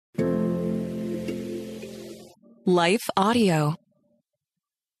Life Audio.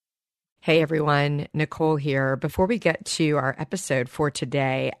 Hey everyone, Nicole here. Before we get to our episode for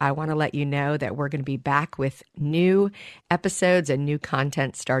today, I want to let you know that we're going to be back with new episodes and new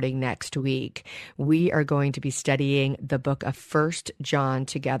content starting next week. We are going to be studying the book of 1 John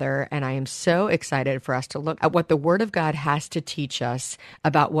together, and I am so excited for us to look at what the Word of God has to teach us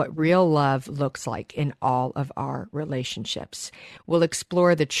about what real love looks like in all of our relationships. We'll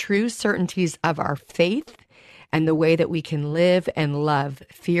explore the true certainties of our faith and the way that we can live and love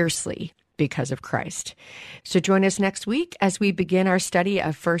fiercely because of Christ. So join us next week as we begin our study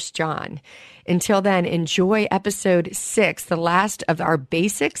of 1 John. Until then, enjoy episode 6, the last of our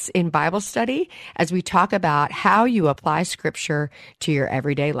basics in Bible study, as we talk about how you apply Scripture to your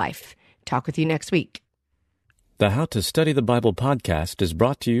everyday life. Talk with you next week. The How to Study the Bible podcast is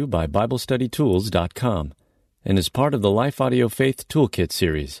brought to you by BibleStudyTools.com and is part of the Life Audio Faith Toolkit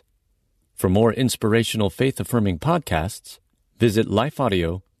series. For more inspirational faith-affirming podcasts, visit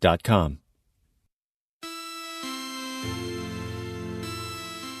lifeaudio.com.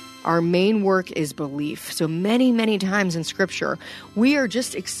 Our main work is belief. So many times in Scripture, we are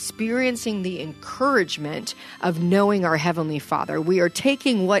just experiencing the encouragement of knowing our Heavenly Father. We are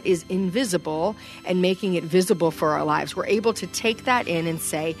taking what is invisible and making it visible for our lives. We're able to take that in and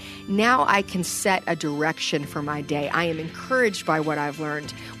say, now I can set a direction for my day. I am encouraged by what I've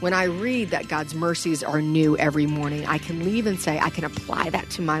learned. When I read that God's mercies are new every morning, I can leave and say, I can apply that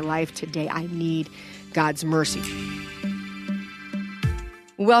to my life today. I need God's mercy.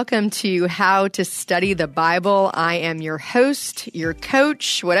 Welcome to How to Study the Bible. I am your host, your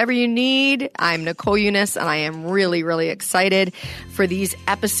coach, whatever you need. I'm Nicole Eunice, and I am really excited for these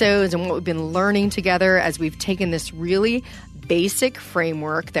episodes and what we've been learning together as we've taken this really basic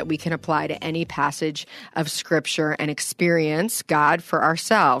framework that we can apply to any passage of Scripture and experience God for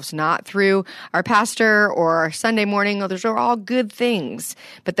ourselves, not through our pastor or our Sunday morning. Those are all good things,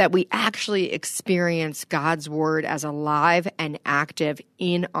 but that we actually experience God's Word as alive and active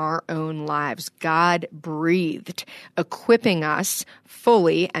in our own lives. God breathed, equipping us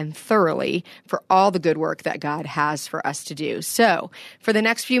fully and thoroughly for all the good work that God has for us to do. So, for the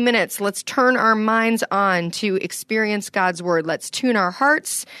next few minutes, let's turn our minds on to experience God's Word. Let's tune our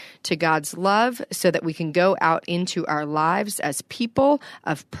hearts to God's love so that we can go out into our lives as people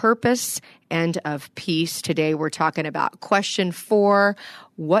of purpose and of peace. Today we're talking about question 4,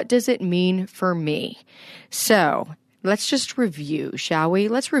 what does it mean for me? So, let's just review, shall we?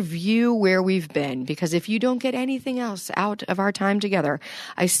 Let's review where we've been, because if you don't get anything else out of our time together,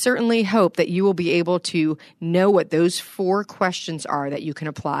 I certainly hope that you will be able to know what those 4 questions are that you can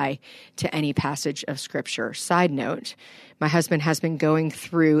apply to any passage of Scripture. Side note, my husband has been going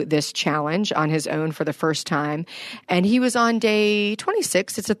through this challenge on his own for the first time, and he was on day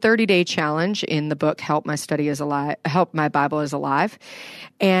 26. It's a 30-day challenge in the book Help My Bible is Alive.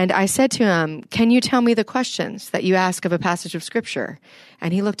 And I said to him, can you tell me the questions that you ask of a passage of Scripture?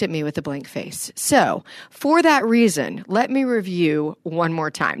 And he looked at me with a blank face. So, for that reason, let me review one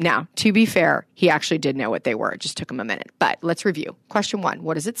more time. Now, to be fair, he actually did know what they were. It just took him a minute. But let's review. Question 1,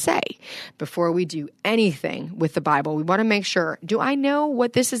 what does it say? Before we do anything with the Bible, we want to make sure, do I know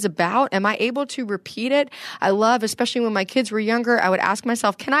what this is about? Am I able to repeat it? I love, especially when my kids were younger, I would ask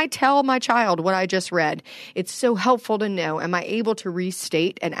myself, can I tell my child what I just read? It's so helpful to know. Am I able to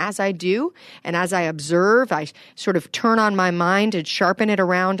restate? And as I do, and as I observe, I sort of turn on my mind and sharpen it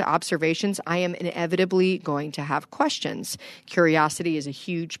around observations, I am inevitably going to have questions. Curiosity is a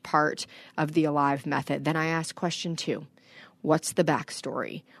huge part of the Alive method. Then I ask question 2. What's the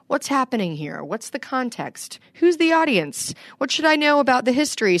backstory? What's happening here? What's the context? Who's the audience? What should I know about the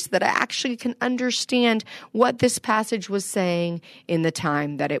history so that I actually can understand what this passage was saying in the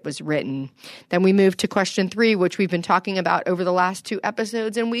time that it was written? Then we move to question 3, which we've been talking about over the last 2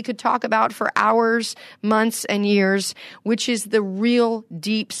 episodes, and we could talk about for hours, months, and years, which is the real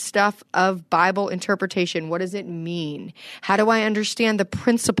deep stuff of Bible interpretation. What does it mean? How do I understand the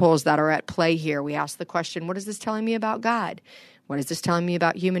principles that are at play here? We ask the question, what is this telling me about God? What is this telling me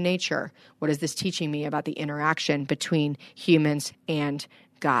about human nature? What is this teaching me about the interaction between humans and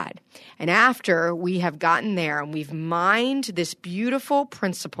God? And after we have gotten there and we've mined this beautiful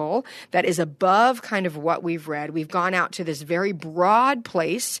principle that is above kind of what we've read, we've gone out to this very broad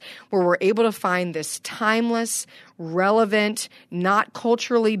place where we're able to find this timeless, relevant, not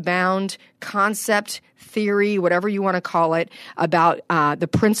culturally bound concept, theory, whatever you want to call it, about the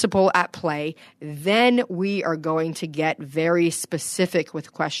principle at play. Then we are going to get very specific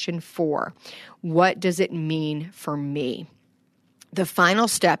with question 4. What does it mean for me? The final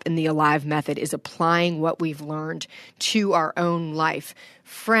step in the Alive method is applying what we've learned to our own life.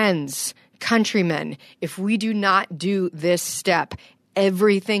 Friends, Countrymen, if we do not do this step,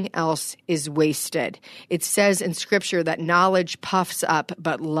 everything else is wasted. It says in Scripture that knowledge puffs up,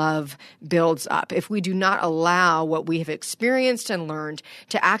 but love builds up. If we do not allow what we have experienced and learned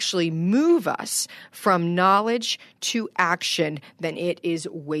to actually move us from knowledge to action, then it is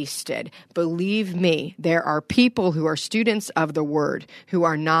wasted. Believe me, there are people who are students of the Word who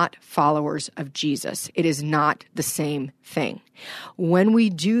are not followers of Jesus. It is not the same thing. When we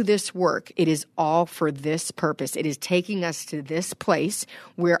do this work, it is all for this purpose. It is taking us to this place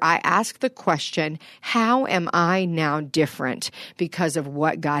where I ask the question, how am I now different because of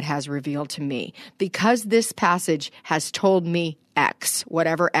what God has revealed to me? Because this passage has told me X,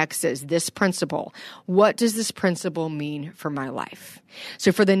 whatever X is, this principle. What does this principle mean for my life?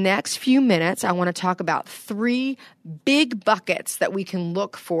 So for the next few minutes, I want to talk about 3 big buckets that we can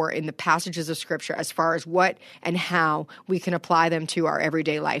look for in the passages of Scripture as far as what and how we can apply them to our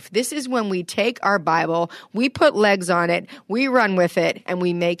everyday life. This is when we take our Bible, we put legs on it, we run with it, and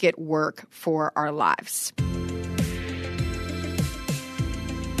we make it work for our lives.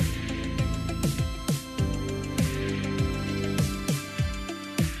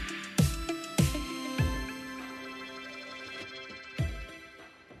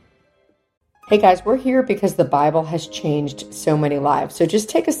 Hey guys, we're here because the Bible has changed so many lives. So just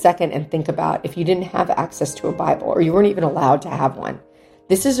take a second and think about if you didn't have access to a Bible or you weren't even allowed to have one.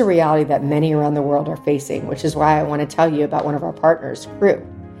 This is a reality that many around the world are facing, which is why I want to tell you about one of our partners, Cru.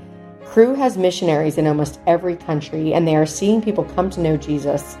 Cru has missionaries in almost every country, and they are seeing people come to know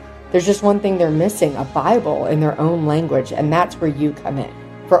Jesus. There's just one thing they're missing, a Bible in their own language, and that's where you come in.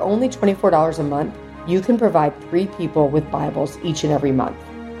 For only $24 a month, you can provide 3 people with Bibles each and every month.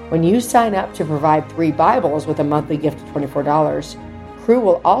 When you sign up to provide 3 Bibles with a monthly gift of $24, Cru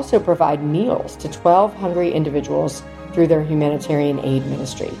will also provide meals to 12 hungry individuals through their humanitarian aid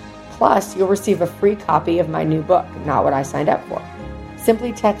ministry. Plus, you'll receive a free copy of my new book, Not What I Signed Up For.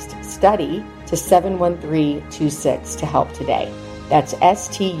 Simply text STUDY to 71326 to help today. That's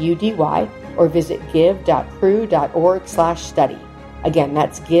STUDY, or visit give.cru.org/study. Again,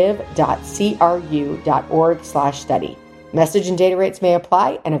 that's give.cru.org/study. Message and data rates may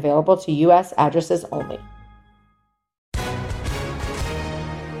apply and available to U.S. addresses only.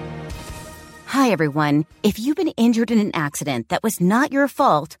 Hi, everyone. If you've been injured in an accident that was not your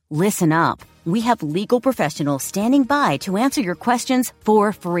fault, listen up. We have legal professionals standing by to answer your questions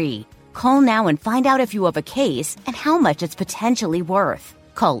for free. Call now and find out if you have a case and how much it's potentially worth.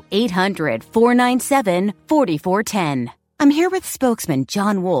 Call 800-497-4410. I'm here with spokesman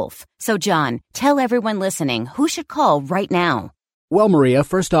John Wolf. So, John, tell everyone listening who should call right now. Well, Maria,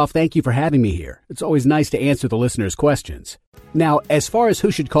 first off, thank you for having me here. It's always nice to answer the listeners' questions. Now, as far as who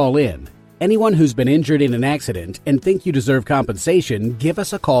should call in, anyone who's been injured in an accident and think you deserve compensation, give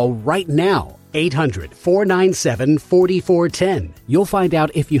us a call right now. 800-497-4410. You'll find out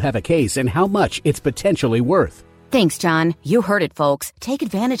if you have a case and how much it's potentially worth. Thanks, John. You heard it, folks. Take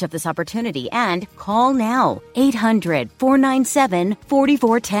advantage of this opportunity and call now.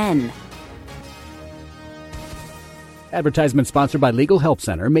 800-497-4410. Advertisement sponsored by Legal Help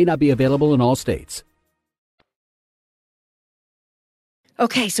Center. May not be available in all states.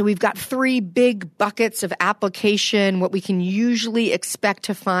 Okay, so we've got 3 big buckets of application, what we can usually expect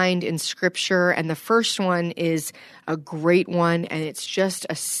to find in Scripture. And the first one is a great one, and it's just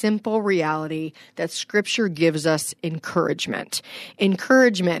a simple reality that Scripture gives us encouragement.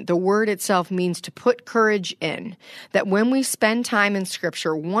 Encouragement, the word itself means to put courage in. That when we spend time in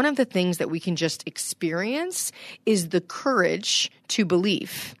Scripture, one of the things that we can just experience is the courage to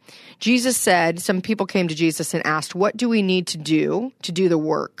believe. Jesus said, some people came to Jesus and asked, what do we need to do the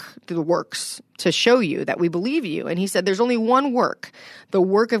works, to show you that we believe you? And he said, there's only one work. The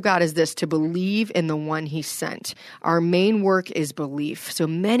work of God is this, to believe in the one he sent. Our main work is belief. So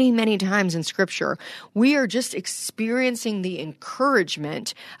many, many times in Scripture, we are just experiencing the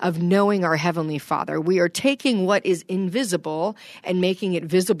encouragement of knowing our Heavenly Father. We are taking what is invisible and making it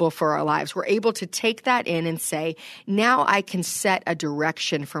visible for our lives. We're able to take that in and say, now I can set a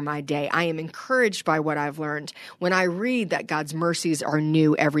direction for my day. I am encouraged by what I've learned. When I read that God's mercies are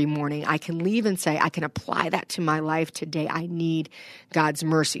new every morning, I can leave and say, I can apply that to my life today. I need God's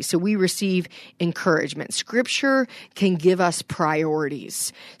mercy. So we receive encouragement. Scripture can give us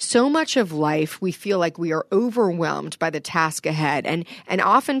priorities. So much of life, we feel like we are overwhelmed by the task ahead. And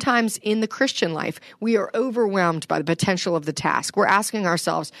oftentimes in the Christian life, we are overwhelmed by the potential of the task. We're asking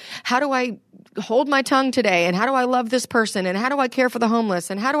ourselves, how do I hold my tongue today? And how do I love this person? And how do I care for the homeless?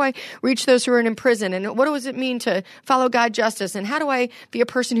 And how do I reach those who are in prison? And what does it mean to follow God justice? And how do I be a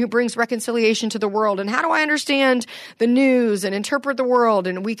person who brings reconciliation to the world? And how do I understand the news and interpret the world?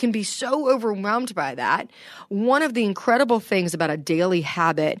 And we can be so overwhelmed by that. One of the incredible things about a daily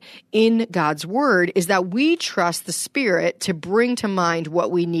habit in God's word is that we trust the Spirit to bring to mind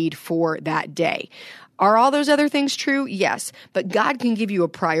what we need for that day. Are all those other things true? Yes. But God can give you a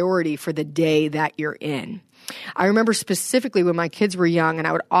priority for the day that you're in. I remember specifically when my kids were young, and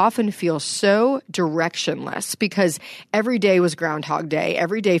I would often feel so directionless because every day was Groundhog Day.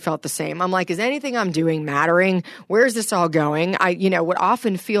 Every day felt the same. I'm like, is anything I'm doing mattering? Where's this all going? I would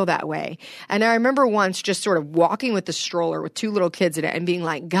often feel that way. And I remember once just sort of walking with the stroller with 2 little kids in it and being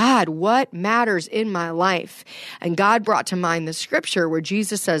like, God, what matters in my life? And God brought to mind the scripture where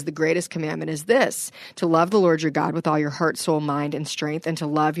Jesus says the greatest commandment is this, to love the Lord your God with all your heart, soul, mind, and strength, and to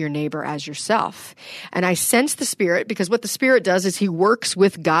love your neighbor as yourself. And I sense the Spirit, because what the Spirit does is he works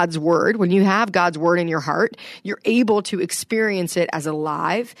with God's word. When you have God's word in your heart, you're able to experience it as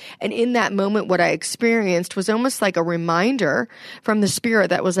alive. And in that moment, what I experienced was almost like a reminder from the Spirit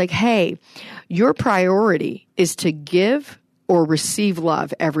that was like, hey, your priority is to give or receive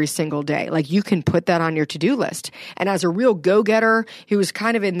love every single day. Like, you can put that on your to-do list. And as a real go-getter who was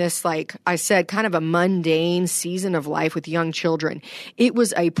kind of in this, like I said, kind of a mundane season of life with young children, it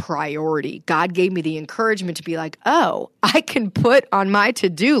was a priority. God gave me the encouragement to be like, oh, I can put on my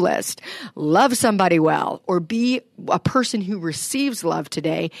to-do list, love somebody well, or be a person who receives love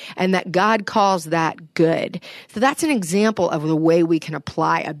today, and that God calls that good. So that's an example of the way we can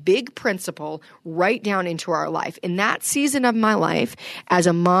apply a big principle right down into our life. In that season of my life, as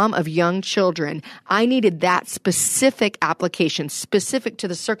a mom of young children, I needed that specific application, specific to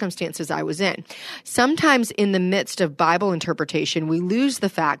the circumstances I was in. Sometimes in the midst of Bible interpretation, we lose the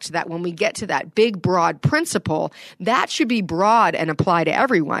fact that when we get to that big, broad principle, that should be broad and apply to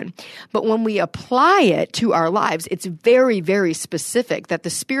everyone. But when we apply it to our lives, it's very, very specific that the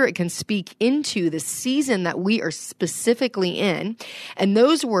Spirit can speak into the season that we are specifically in. And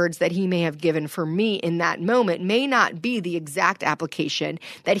those words that he may have given for me in that moment may not be the exact application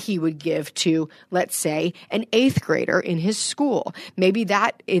that he would give to, let's say, an 8th grader in his school. Maybe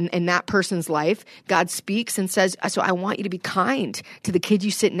that in that person's life, God speaks and says, so I want you to be kind to the kid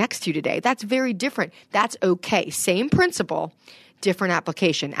you sit next to today. That's very different. That's okay. Same principle, different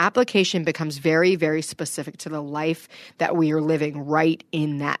application. Application becomes very, very specific to the life that we are living right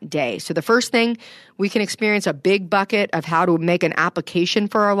in that day. So the first thing we can experience a big bucket of how to make an application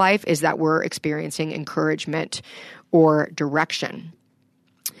for our life is that we're experiencing encouragement or direction.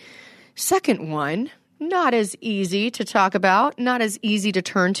 Second one, not as easy to talk about, not as easy to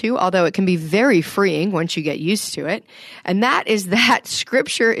turn to, although it can be very freeing once you get used to it. And that is that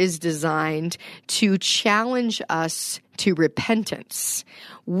Scripture is designed to challenge us to repentance.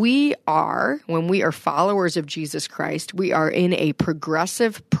 We are, when we are followers of Jesus Christ, we are in a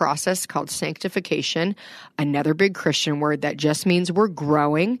progressive process called sanctification, another big Christian word that just means we're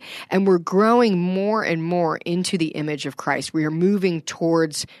growing, and we're growing more and more into the image of Christ. We are moving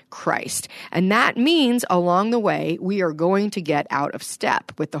towards Christ. And that means along the way, we are going to get out of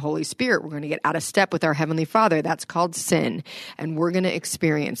step with the Holy Spirit. We're going to get out of step with our Heavenly Father. That's called sin. And we're going to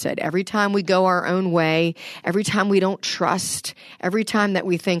experience it. Every time we go our own way, every time we don't trust, every time that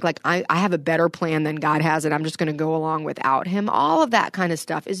we think like, I have a better plan than God has and I'm just going to go along without him, all of that kind of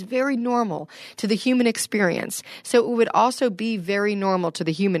stuff is very normal to the human experience. So it would also be very normal to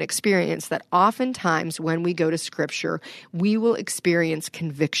the human experience that oftentimes when we go to Scripture, we will experience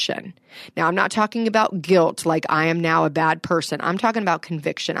conviction. Now, I'm not talking about guilt, like I am now a bad person. I'm talking about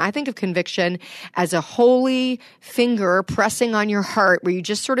conviction. I think of conviction as a holy finger pressing on your heart where you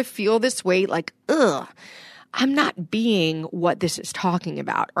just sort of feel this weight like, ugh, I'm not being what this is talking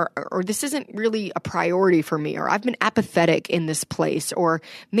about, or this isn't really a priority for me, or I've been apathetic in this place, or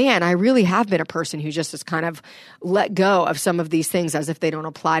man, I really have been a person who just has kind of let go of some of these things as if they don't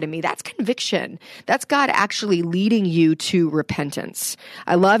apply to me. That's conviction. That's God actually leading you to repentance.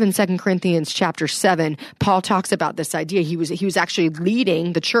 I love in 2 Corinthians chapter 7, Paul talks about this idea. He was actually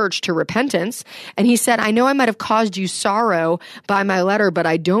leading the church to repentance, and he said, I know I might have caused you sorrow by my letter, but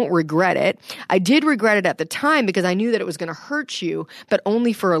I don't regret it. I did regret it at the time, time because I knew that it was going to hurt you, but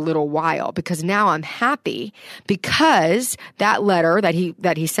only for a little while, because now I'm happy because that letter that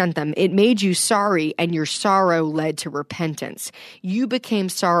he sent them, it made you sorry, and your sorrow led to repentance. You became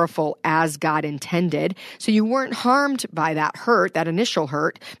sorrowful as God intended. So you weren't harmed by that hurt, that initial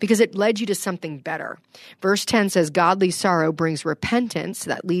hurt, because it led you to something better. Verse 10 says, godly sorrow brings repentance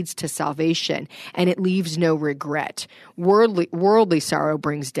that leads to salvation, and it leaves no regret. Worldly sorrow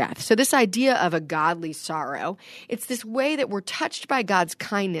brings death. So this idea of a godly sorrow, it's this way that we're touched by God's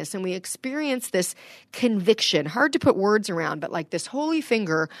kindness and we experience this conviction, hard to put words around, but like this holy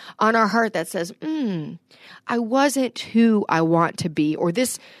finger on our heart that says, I wasn't who I want to be, or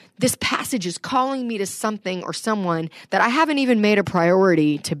this passage is calling me to something or someone that I haven't even made a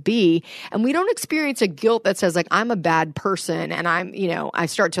priority to be. And we don't experience a guilt that says like, I'm a bad person and I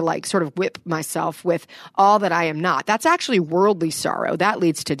start to like sort of whip myself with all that I am not. That's actually worldly sorrow. That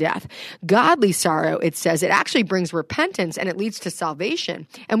leads to death. Godly sorrow, it says, it actually brings repentance and it leads to salvation.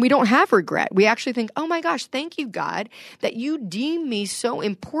 And we don't have regret. We actually think, oh my gosh, thank you, God, that you deem me so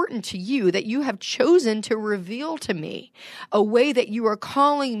important to you, that you have chosen to reveal to me a way that you are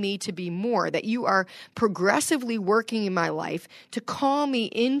calling me to be more, that you are progressively working in my life to call me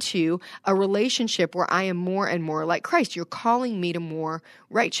into a relationship where I am more and more like Christ. You're calling me to more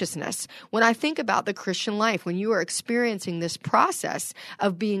righteousness. When I think about the Christian life, when you are experiencing this process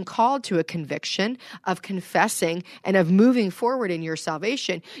of being called to a conviction, of confessing, and of moving forward in your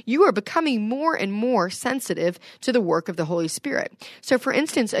salvation, you are becoming more and more sensitive to the work of the Holy Spirit. So for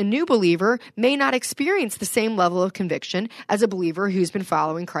instance, a new believer may not experience the same level of conviction as a believer who's been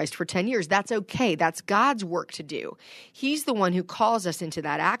following Christ for 10 years. That's okay. That's God's work to do. He's the one who calls us into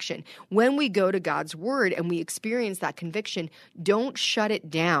that action. When we go to God's word and we experience that conviction, don't shut it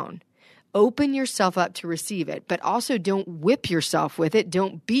down. Open yourself up to receive it, but also don't whip yourself with it.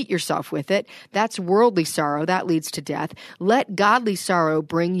 Don't beat yourself with it. That's worldly sorrow. That leads to death. Let godly sorrow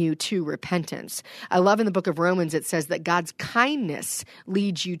bring you to repentance. I love in the book of Romans, it says that God's kindness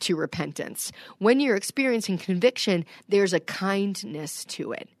leads you to repentance. When you're experiencing conviction, there's a kindness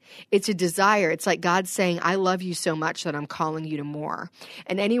to it. It's a desire. It's like God saying, I love you so much that I'm calling you to more.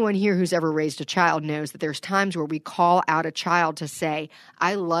 And anyone here who's ever raised a child knows that there's times where we call out a child to say,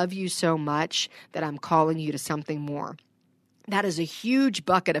 I love you so much that I'm calling you to something more. That is a huge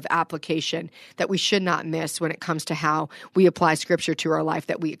bucket of application that we should not miss when it comes to how we apply Scripture to our life,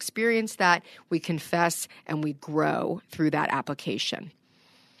 that we experience that, we confess, and we grow through that application.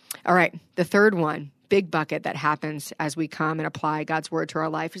 All right, the third one, big bucket that happens as we come and apply God's word to our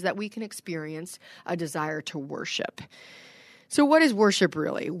life, is that we can experience a desire to worship. So what is worship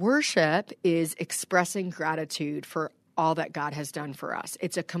really? Worship is expressing gratitude for all that God has done for us.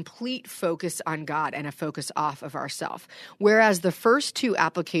 It's a complete focus on God and a focus off of ourselves. Whereas the first two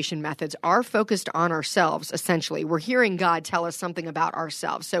application methods are focused on ourselves, essentially. We're hearing God tell us something about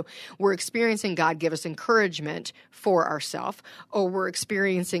ourselves. So we're experiencing God give us encouragement for ourselves, or we're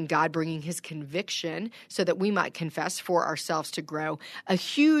experiencing God bringing his conviction so that we might confess for ourselves to grow. A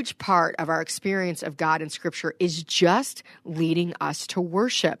huge part of our experience of God in Scripture is just leading us to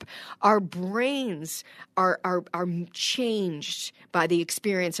worship. Our brains are changed by the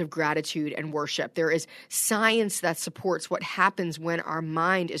experience of gratitude and worship. There is science that supports what happens when our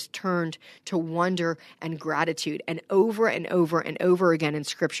mind is turned to wonder and gratitude. And over and over again in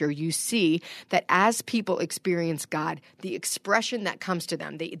Scripture, you see that as people experience God, the expression that comes to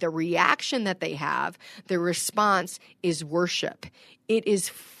them, the reaction that they have, the response is worship. It is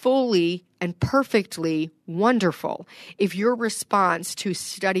fully and perfectly wonderful if your response to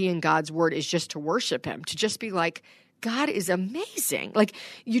studying God's word is just to worship him, to just be like, God is amazing. Like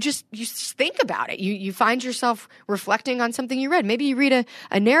you just think about it. You find yourself reflecting on something you read. Maybe you read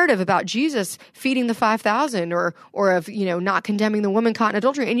a narrative about Jesus feeding the 5,000 or of, not condemning the woman caught in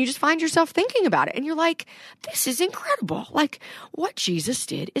adultery. And you just find yourself thinking about it. And you're like, this is incredible. Like what Jesus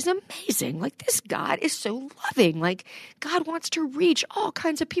did is amazing. Like this God is so loving. Like God wants to reach all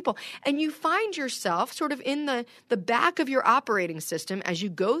kinds of people. And you find yourself sort of in the back of your operating system as you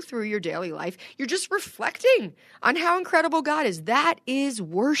go through your daily life. You're just reflecting on how incredible God is. That is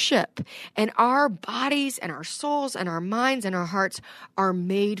worship. And our bodies and our souls and our minds and our hearts are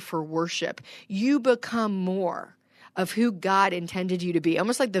made for worship. You become more of who God intended you to be.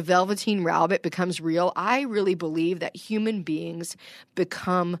 Almost like the Velveteen Rabbit becomes real. I really believe that human beings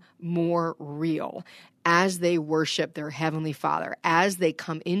become more real as they worship their Heavenly Father, as they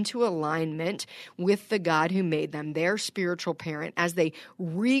come into alignment with the God who made them, their spiritual parent, as they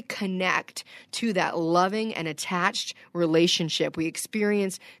reconnect to that loving and attached relationship. We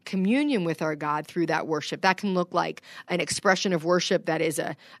experience communion with our God through that worship. That can look like an expression of worship that is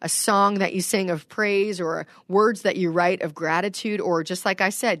a song that you sing of praise, or words that you write of gratitude, or just like I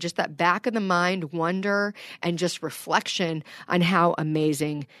said, just that back of the mind wonder and just reflection on how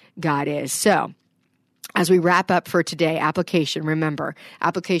amazing God is. So, as we wrap up for today, application, remember,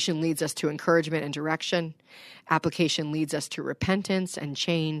 application leads us to encouragement and direction. Application leads us to repentance and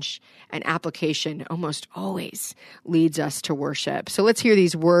change. And application almost always leads us to worship. So let's hear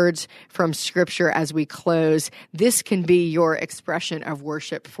these words from Scripture as we close. This can be your expression of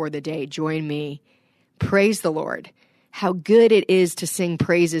worship for the day. Join me. Praise the Lord. How good it is to sing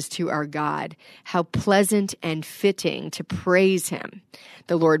praises to our God. How pleasant and fitting to praise him.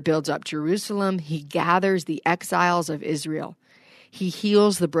 The Lord builds up Jerusalem. He gathers the exiles of Israel. He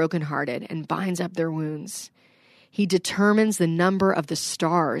heals the brokenhearted and binds up their wounds. He determines the number of the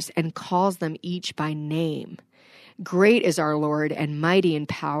stars and calls them each by name. Great is our Lord and mighty in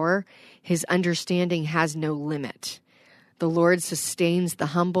power. His understanding has no limit. The Lord sustains the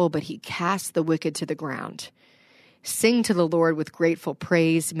humble, but he casts the wicked to the ground. Sing to the Lord with grateful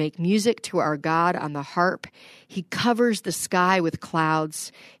praise. Make music to our God on the harp. He covers the sky with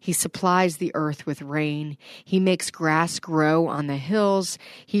clouds. He supplies the earth with rain. He makes grass grow on the hills.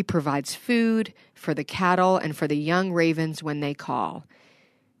 He provides food for the cattle and for the young ravens when they call.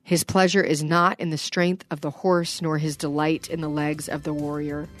 His pleasure is not in the strength of the horse, nor his delight in the legs of the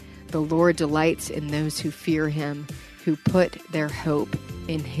warrior. The Lord delights in those who fear him, who put their hope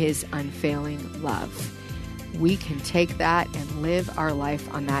in his unfailing love. We can take that and live our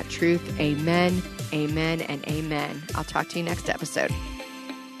life on that truth. Amen, amen, and amen. I'll talk to you next episode.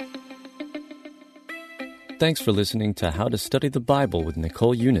 Thanks for listening to How to Study the Bible with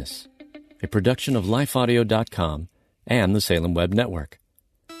Nicole Eunice, a production of lifeaudio.com and the Salem Web Network.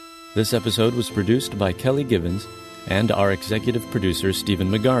 This episode was produced by Kelly Gibbons and our executive producer, Stephen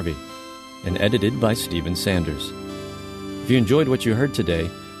McGarvey, and edited by Stephen Sanders. If you enjoyed what you heard today,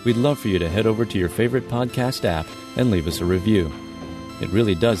 we'd love for you to head over to your favorite podcast app and leave us a review. It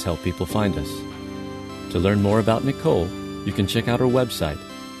really does help people find us. To learn more about Nicole, you can check out her website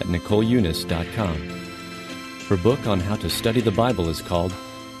at NicoleEunice.com. Her book on how to study the Bible is called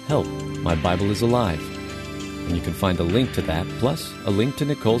Help, My Bible is Alive, and you can find a link to that, plus a link to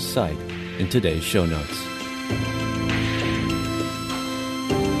Nicole's site, in today's show notes.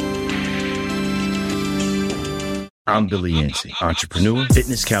 I'm Billy Yancey, entrepreneur,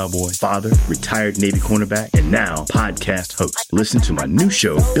 fitness cowboy, father, retired Navy cornerback, and now podcast host. Listen to my new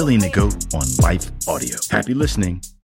show, Billy and the Goat, on Life Audio. Happy listening.